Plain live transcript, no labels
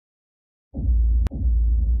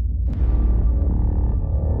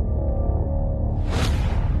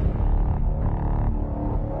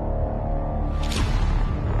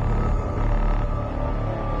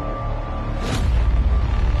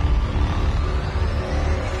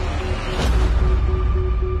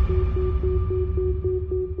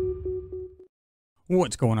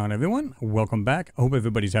What's going on, everyone? Welcome back. I hope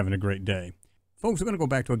everybody's having a great day. Folks, we're going to go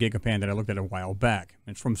back to a gigapan that I looked at a while back.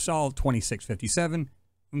 It's from Sol 2657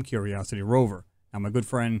 from Curiosity Rover. Now, my good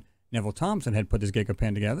friend Neville Thompson had put this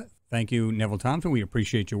gigapan together. Thank you, Neville Thompson. We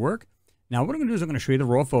appreciate your work. Now, what I'm going to do is I'm going to show you the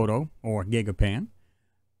raw photo, or gigapan.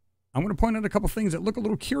 I'm going to point out a couple things that look a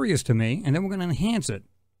little curious to me, and then we're going to enhance it.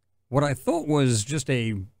 What I thought was just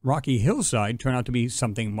a rocky hillside turned out to be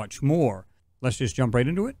something much more. Let's just jump right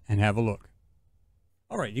into it and have a look.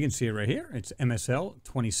 All right, you can see it right here. It's MSL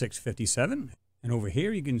 2657. And over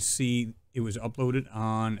here, you can see it was uploaded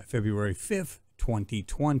on February 5th,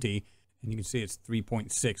 2020. And you can see it's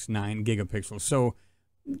 3.69 gigapixels. So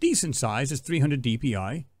decent size. It's 300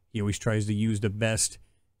 DPI. He always tries to use the best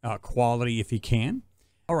quality if he can.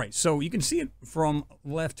 All right, so you can see it from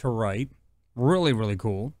left to right. Really, really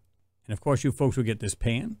cool. And of course, you folks will get this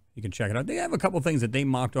pan. You can check it out. They have a couple things that they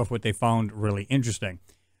marked off what they found really interesting.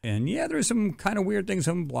 And yeah, there's some kind of weird things,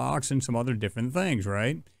 some blocks and some other different things,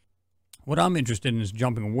 right? What I'm interested in is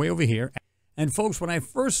jumping way over here. And folks, when I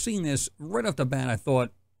first seen this, right off the bat, I thought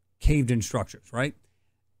caved-in structures, right?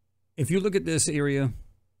 If you look at this area,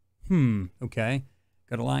 okay.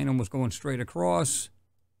 Got a line almost going straight across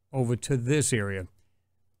over to this area.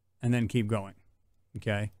 And then keep going,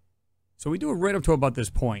 okay? So we do it right up to about this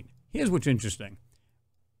point. Here's what's interesting.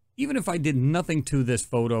 Even if I did nothing to this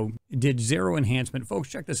photo, did zero enhancement, folks,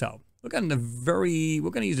 check this out. Look on the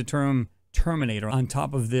we're going to use the term Terminator on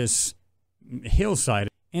top of this hillside.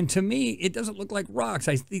 And to me, it doesn't look like rocks.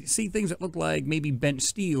 I see things that look like maybe bent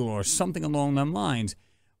steel or something along them lines.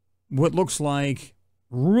 What looks like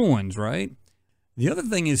ruins, right? The other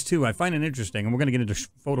thing is, too, I find it interesting, and we're going to get into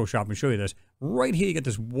Photoshop and show you this. Right here, you get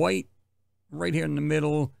this white right here in the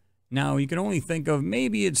middle. Now, you can only think of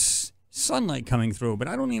maybe it's sunlight coming through, but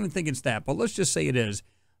I don't even think it's that. But let's just say it is.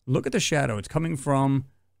 Look at the shadow. It's coming from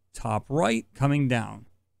top right, coming down.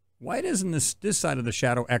 Why doesn't this side of the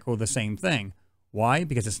shadow echo the same thing? Why?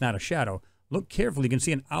 Because it's not a shadow. Look carefully. You can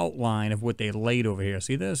see an outline of what they laid over here.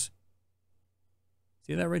 See this?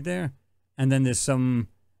 See that right there? And then there's some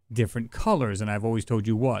different colors, and I've always told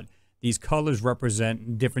you what. These colors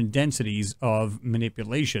represent different densities of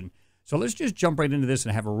manipulation. So let's just jump right into this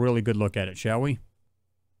and have a really good look at it, shall we?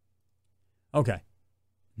 Okay.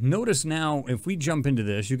 Notice now, if we jump into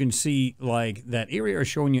this, you can see like that area is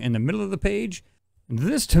showing you in the middle of the page.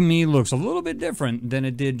 This to me looks a little bit different than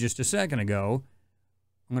it did just a second ago.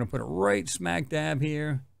 I'm going to put it right smack dab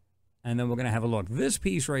here, and then we're going to have a look. This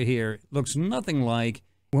piece right here looks nothing like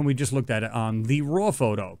when we just looked at it on the raw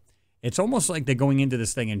photo. It's almost like they're going into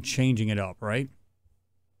this thing and changing it up, right?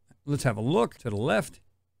 Let's have a look to the left.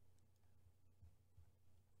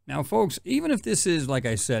 Now, folks, even if this is, like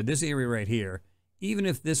I said, this area right here, even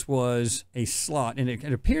if this was a slot, and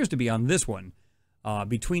it appears to be on this one,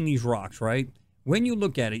 between these rocks, right? When you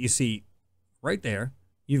look at it, you see right there,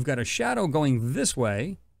 you've got a shadow going this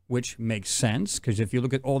way, which makes sense, because if you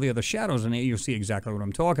look at all the other shadows in there, you'll see exactly what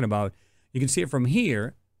I'm talking about. You can see it from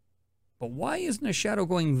here, but why isn't a shadow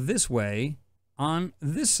going this way on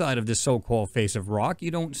this side of this so-called face of rock?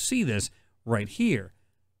 You don't see this right here.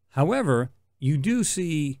 However, you do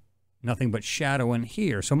see nothing but shadow in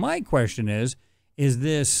here. So my question is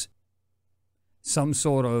this some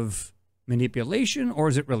sort of manipulation, or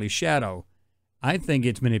is it really shadow? I think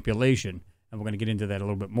it's manipulation, and we're going to get into that a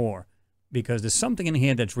little bit more, because there's something in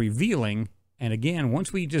here that's revealing, and again,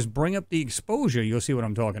 once we just bring up the exposure, you'll see what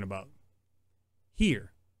I'm talking about.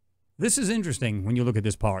 Here. This is interesting when you look at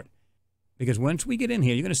this part, because once we get in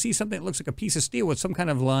here, you're going to see something that looks like a piece of steel with some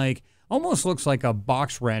kind of like, almost looks like a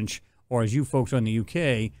box wrench, or as you folks in the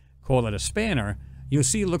UK call it a spanner. You'll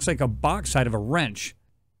see it looks like a box side of a wrench.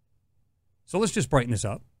 So let's just brighten this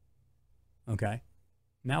up. Okay.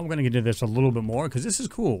 Now we're going to get into this a little bit more, because this is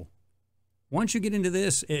cool. Once you get into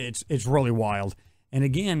this, it's really wild. And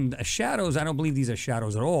again, the shadows, I don't believe these are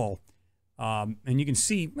shadows at all. And you can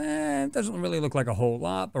see, it doesn't really look like a whole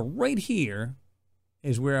lot, but right here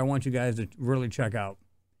is where I want you guys to really check out.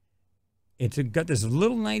 It's got this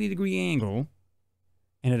little 90-degree angle,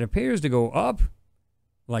 and it appears to go up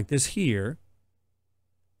like this here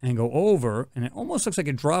and go over, and it almost looks like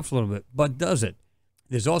it drops a little bit, but does it?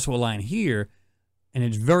 There's also a line here, and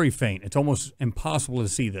it's very faint. It's almost impossible to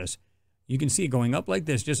see this. You can see it going up like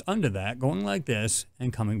this, just under that, going like this,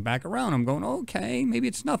 and coming back around. I'm going, okay, maybe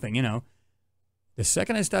it's nothing, you know. The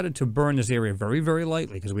second I started to burn this area very, very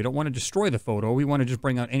lightly, because we don't want to destroy the photo. We want to just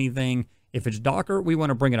bring out anything. If it's darker, we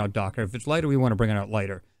want to bring it out darker. If it's lighter, we want to bring it out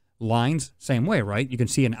lighter. Lines, same way, right? You can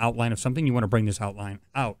see an outline of something. You want to bring this outline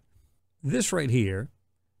out. This right here,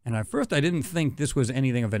 and at first I didn't think this was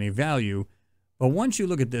anything of any value, but once you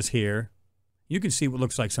look at this here, you can see what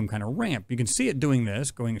looks like some kind of ramp. You can see it doing this,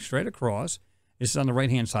 going straight across. This is on the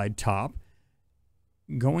right-hand side top.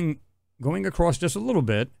 Going across just a little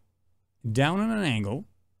bit, down at an angle,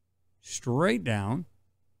 straight down.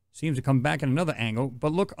 Seems to come back at another angle,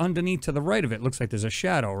 but look underneath to the right of it. Looks like there's a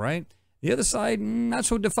shadow, right? The other side, not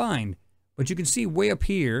so defined. But you can see way up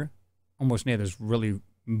here, almost near this really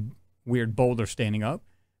weird boulder standing up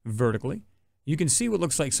vertically. You can see what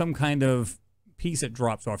looks like some kind of piece that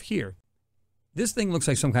drops off here. This thing looks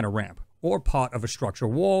like some kind of ramp or part of a structure,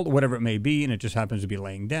 wall, or whatever it may be, and it just happens to be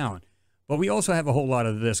laying down. But we also have a whole lot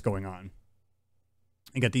of this going on.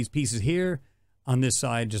 You got these pieces here on this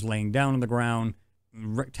side just laying down on the ground,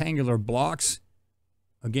 rectangular blocks.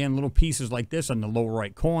 Again, little pieces like this on the lower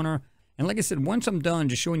right corner. And like I said, once I'm done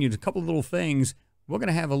just showing you a couple of little things, we're going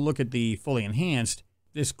to have a look at the fully enhanced.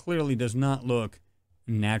 This clearly does not look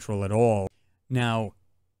natural at all. Now,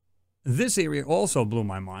 this area also blew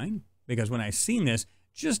my mind because when I seen this,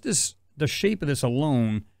 just the shape of this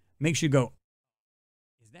alone makes you go,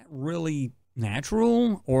 is that really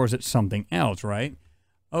natural or is it something else, right?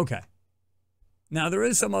 Okay. Now, there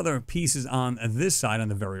is some other pieces on this side on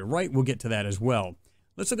the very right. We'll get to that as well.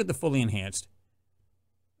 Let's look at the fully enhanced.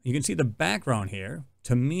 You can see the background here.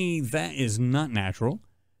 To me, that is not natural.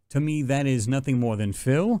 To me, that is nothing more than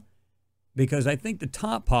fill, because I think the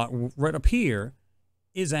top part right up here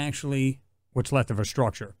is actually what's left of a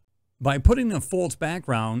structure. By putting the false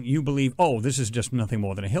background, you believe, oh, this is just nothing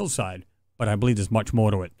more than a hillside, but I believe there's much more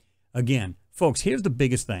to it. Again, folks, here's the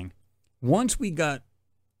biggest thing. Once we got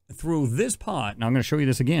through this part, now I'm going to show you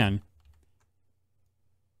this again,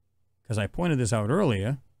 because I pointed this out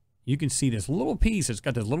earlier. You can see this little piece. It's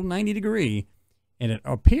got this little 90-degree, and it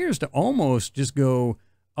appears to almost just go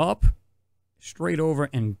up, straight over,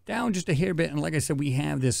 and down just a hair bit. And like I said, we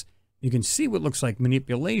have this, you can see what looks like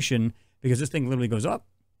manipulation, because this thing literally goes up,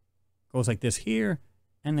 goes like this here,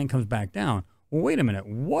 and then comes back down. Well, wait a minute.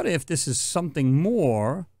 What if this is something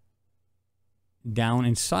more down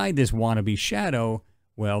inside this wannabe shadow?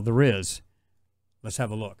 Well, there is. Let's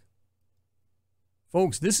have a look.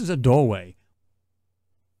 Folks, this is a doorway.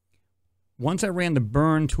 Once I ran the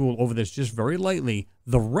burn tool over this just very lightly,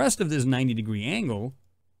 the rest of this 90-degree angle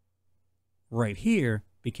right here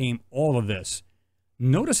became all of this.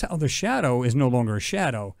 Notice how the shadow is no longer a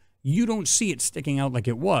shadow. You don't see it sticking out like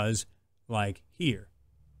it was, like here.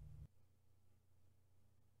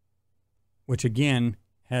 Which again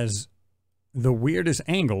has the weirdest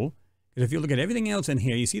angle, because if you look at everything else in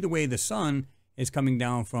here, you see the way the sun is coming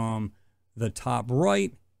down from the top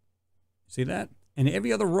right. See that? And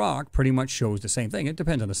every other rock pretty much shows the same thing. It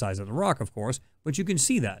depends on the size of the rock, of course, but you can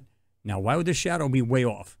see that. Now, why would this shadow be way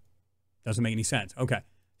off? Doesn't make any sense. Okay,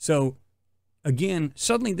 so again,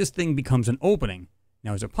 suddenly this thing becomes an opening.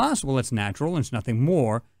 Now, is it possible it's natural and it's nothing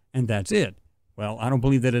more, and that's it? Well, I don't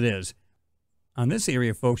believe that it is. On this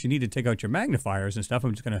area, folks, you need to take out your magnifiers and stuff.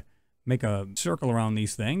 I'm just going to make a circle around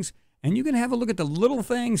these things, and you can have a look at the little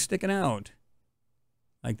things sticking out,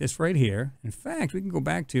 like this right here. In fact, we can go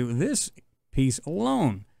back to this piece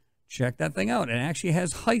alone. Check that thing out. It actually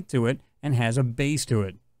has height to it and has a base to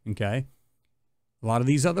it, okay? A lot of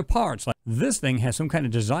these other parts, like this thing has some kind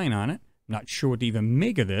of design on it. I'm not sure what to even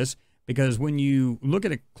make of this, because when you look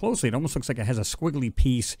at it closely, it almost looks like it has a squiggly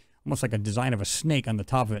piece, almost like a design of a snake on the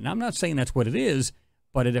top of it. Now, I'm not saying that's what it is,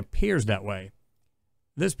 but it appears that way.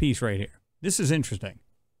 This piece right here, this is interesting.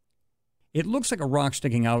 It looks like a rock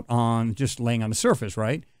sticking out on, just laying on the surface,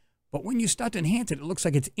 right? But when you start to enhance it, it looks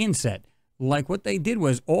like it's inset. Like what they did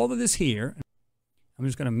was all of this here, I'm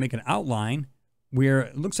just going to make an outline where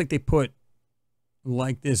it looks like they put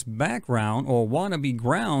like this background or wannabe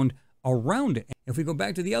ground around it. If we go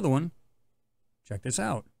back to the other one, check this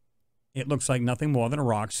out. It looks like nothing more than a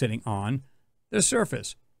rock sitting on the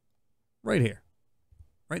surface. Right here.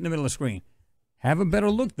 Right in the middle of the screen. Have a better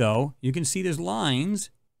look though. You can see there's lines.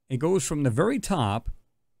 It goes from the very top.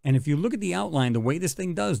 And if you look at the outline, the way this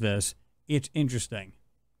thing does this, it's interesting.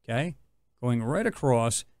 Okay? Going right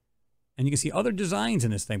across. And you can see other designs in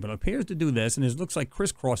this thing, but it appears to do this, and it looks like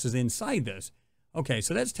crisscrosses inside this. Okay,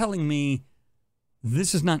 so that's telling me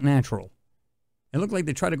this is not natural. It looked like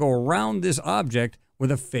they tried to go around this object with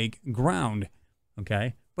a fake ground.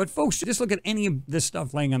 Okay? But folks, just look at any of this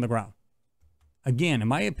stuff laying on the ground. Again, in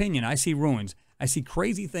my opinion, I see ruins. I see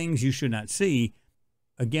crazy things you should not see.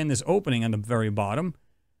 Again, this opening on the very bottom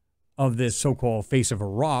of this so-called face of a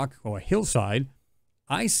rock or a hillside,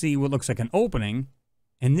 I see what looks like an opening,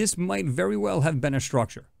 and this might very well have been a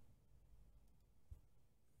structure.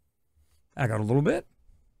 Back out a little bit,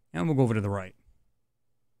 and we'll go over to the right.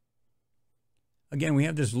 Again, we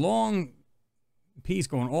have this long piece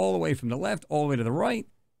going all the way from the left all the way to the right.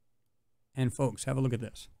 And folks, have a look at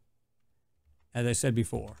this. As I said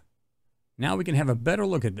before, now we can have a better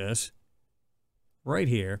look at this right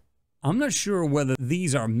here. I'm not sure whether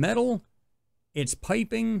these are metal, it's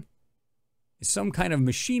piping, it's some kind of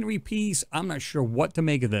machinery piece. I'm not sure what to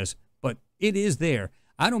make of this, but it is there.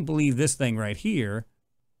 I don't believe this thing right here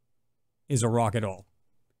is a rock at all.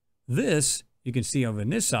 This, you can see over on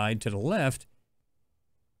this side to the left,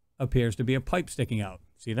 appears to be a pipe sticking out.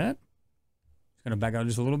 See that? Just going to back out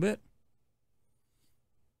just a little bit.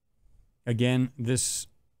 Again, this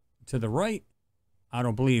to the right, I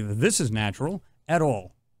don't believe this is natural at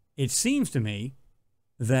all. It seems to me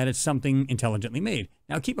that it's something intelligently made.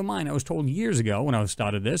 Now, keep in mind, I was told years ago when I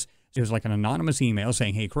started this, there was like an anonymous email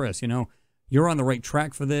saying, hey, Chris, you know, you're on the right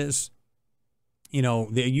track for this. You know,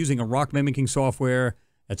 they're using a rock mimicking software.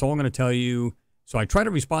 That's all I'm going to tell you. So I tried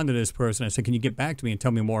to respond to this person. I said, can you get back to me and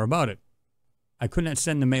tell me more about it? I could not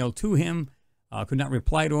send the mail to him. Could not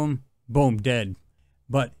reply to him. Boom, dead.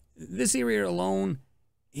 But this area alone,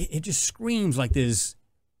 it just screams like there's,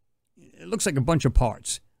 it looks like a bunch of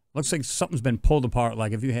parts. Looks like something's been pulled apart,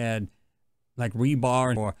 like if you had like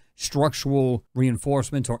rebar or structural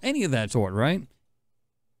reinforcements or any of that sort, right?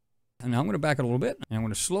 And now I'm going to back it a little bit, and I'm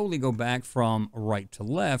going to slowly go back from right to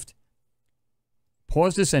left.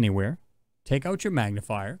 Pause this anywhere, take out your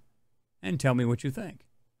magnifier, and tell me what you think.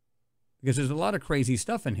 Because there's a lot of crazy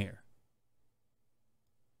stuff in here.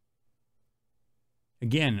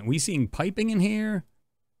 Again, we seeing piping in here.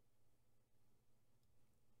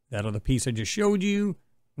 That other piece I just showed you.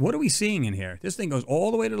 What are we seeing in here? This thing goes all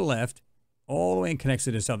the way to the left, all the way and connects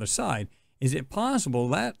to this other side. Is it possible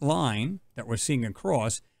that line that we're seeing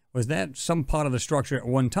across, was that some part of the structure at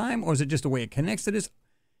one time, or is it just the way it connects to this?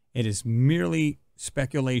 It is merely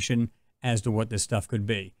speculation as to what this stuff could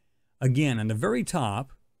be. Again, on the very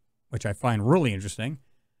top, which I find really interesting,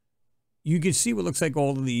 you can see what looks like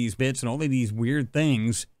all of these bits and all of these weird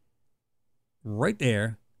things right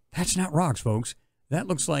there. That's not rocks, folks. That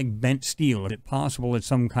looks like bent steel. Is it possible it's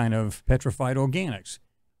some kind of petrified organics?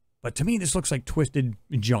 But to me, this looks like twisted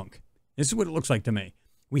junk. This is what it looks like to me.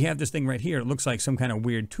 We have this thing right here. It looks like some kind of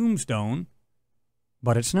weird tombstone,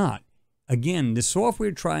 but it's not. Again, the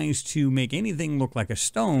software tries to make anything look like a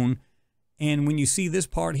stone, and when you see this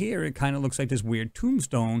part here, it kind of looks like this weird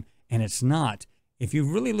tombstone, and it's not. If you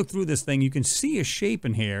really look through this thing, you can see a shape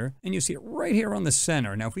in here, and you see it right here on the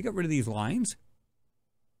center. Now, if we got rid of these lines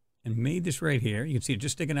and made this right here, you can see it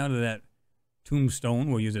just sticking out of that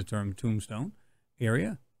tombstone. We'll use the term tombstone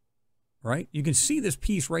area, right? You can see this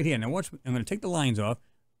piece right here. Now, watch. I'm going to take the lines off.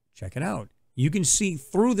 Check it out. You can see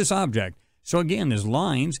through this object. So again, there's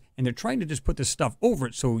lines, and they're trying to just put this stuff over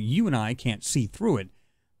it so you and I can't see through it.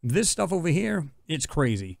 This stuff over here, it's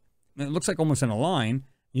crazy. It looks like almost in a line.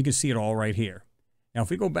 You can see it all right here. Now, if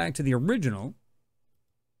we go back to the original,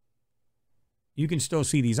 you can still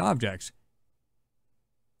see these objects.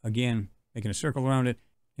 Again, making a circle around it.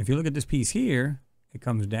 If you look at this piece here, it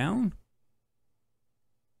comes down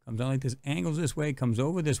like this, angles this way, comes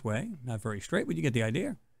over this way. Not very straight, but you get the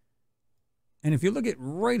idea. And if you look at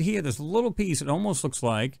right here, this little piece, it almost looks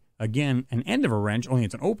like, again, an end of a wrench, only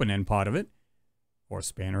it's an open end part of it, or a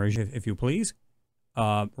spanner, if you please.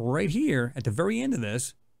 Right here, at the very end of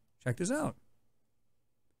this, check this out.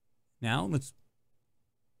 Now, let's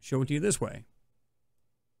show it to you this way.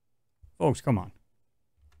 Folks, come on.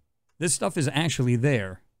 This stuff is actually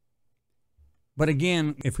there. But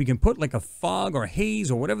again, if we can put like a fog or haze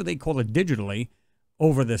or whatever they call it digitally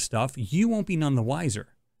over this stuff, you won't be none the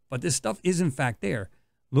wiser. But this stuff is in fact there.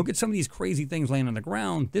 Look at some of these crazy things laying on the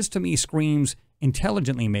ground. This to me screams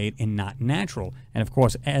intelligently made and not natural. And of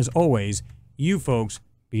course, as always, you folks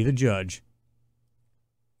be the judge.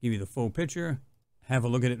 Give you the full picture. Have a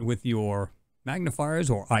look at it with your magnifiers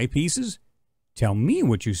or eyepieces. Tell me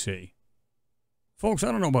what you see. Folks,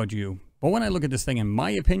 I don't know about you, but when I look at this thing, in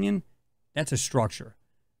my opinion, that's a structure.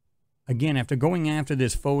 Again, after going after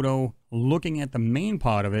this photo, looking at the main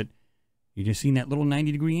part of it, you just seen that little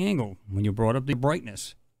 90-degree angle when you brought up the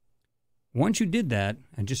brightness. Once you did that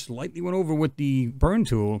and just slightly went over with the burn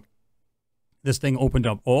tool, this thing opened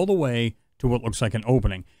up all the way to what looks like an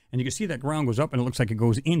opening. And you can see that ground goes up and it looks like it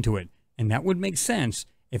goes into it. And that would make sense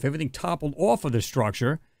if everything toppled off of the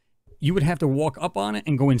structure. You would have to walk up on it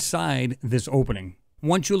and go inside this opening.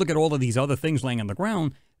 Once you look at all of these other things laying on the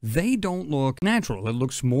ground, they don't look natural. It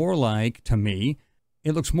looks more like, to me,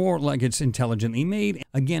 it looks more like it's intelligently made.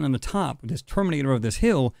 Again, on the top, this terminator of this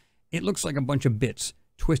hill, it looks like a bunch of bits,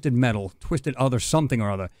 twisted metal, twisted other something or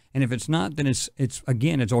other. And if it's not, then it's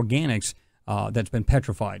again, it's organics that's been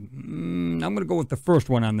petrified. I'm going to go with the first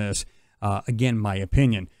one on this. Again, my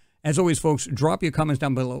opinion. As always, folks, drop your comments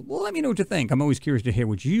down below. Well, let me know what you think. I'm always curious to hear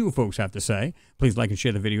what you folks have to say. Please like and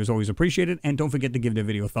share the video. Is always appreciated. And don't forget to give the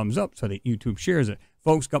video a thumbs up so that YouTube shares it.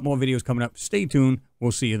 Folks, got more videos coming up. Stay tuned.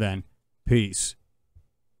 We'll see you then. Peace.